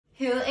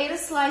Who ate a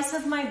slice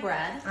of my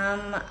bread?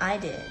 I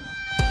did.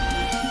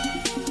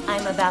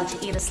 I'm about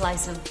to eat a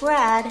slice of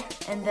bread,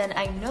 and then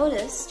I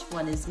noticed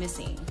one is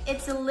missing.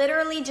 It's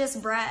literally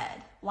just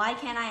bread. Why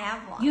can't I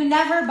have one? You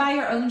never buy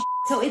your own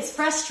so it's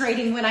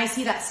frustrating when I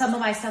see that some of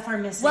my stuff are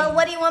missing. Well,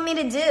 what do you want me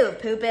to do?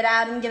 Poop it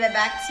out and give it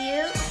back to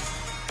you?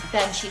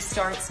 Then she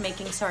starts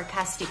making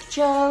sarcastic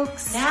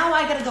jokes. Now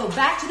I gotta go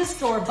back to the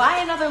store, buy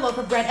another loaf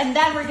of bread, and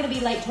then we're gonna be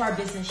late to our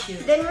business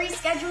shoot. Then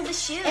reschedule the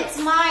shoot. It's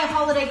my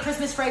holiday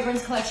Christmas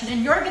fragrance collection,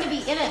 and you're gonna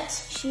be in it.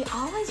 She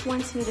always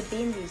wants me to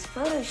be in these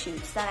photo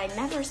shoots that I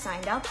never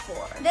signed up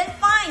for. Then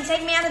fine,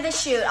 take me out of the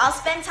shoot. I'll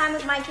spend time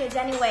with my kids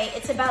anyway.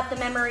 It's about the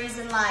memories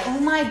in life. Oh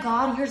my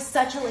God, you're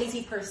such a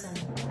lazy person.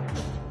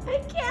 I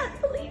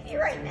can't believe you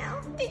right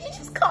now. Did you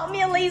just call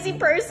me a lazy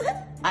person?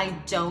 I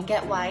don't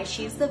get why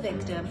she's the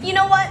victim. You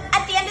know what?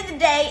 At the end of the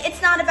day,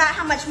 it's not about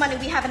how much money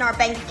we have in our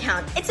bank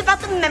account. It's about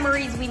the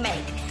memories we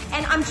make.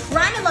 And I'm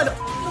trying to load a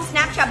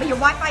Snapchat, but your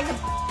Wi-Fi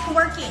isn't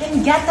working.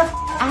 Then get the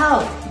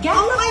out.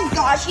 Oh my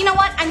gosh, you know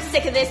what? I'm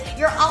sick of this.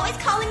 You're always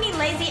calling me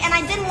lazy, and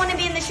I didn't want to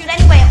be in the shoot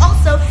anyway.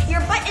 Also,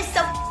 your butt is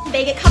so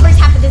big, it covers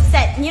half of this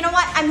set. And you know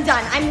what? I'm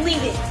done. I'm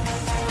leaving.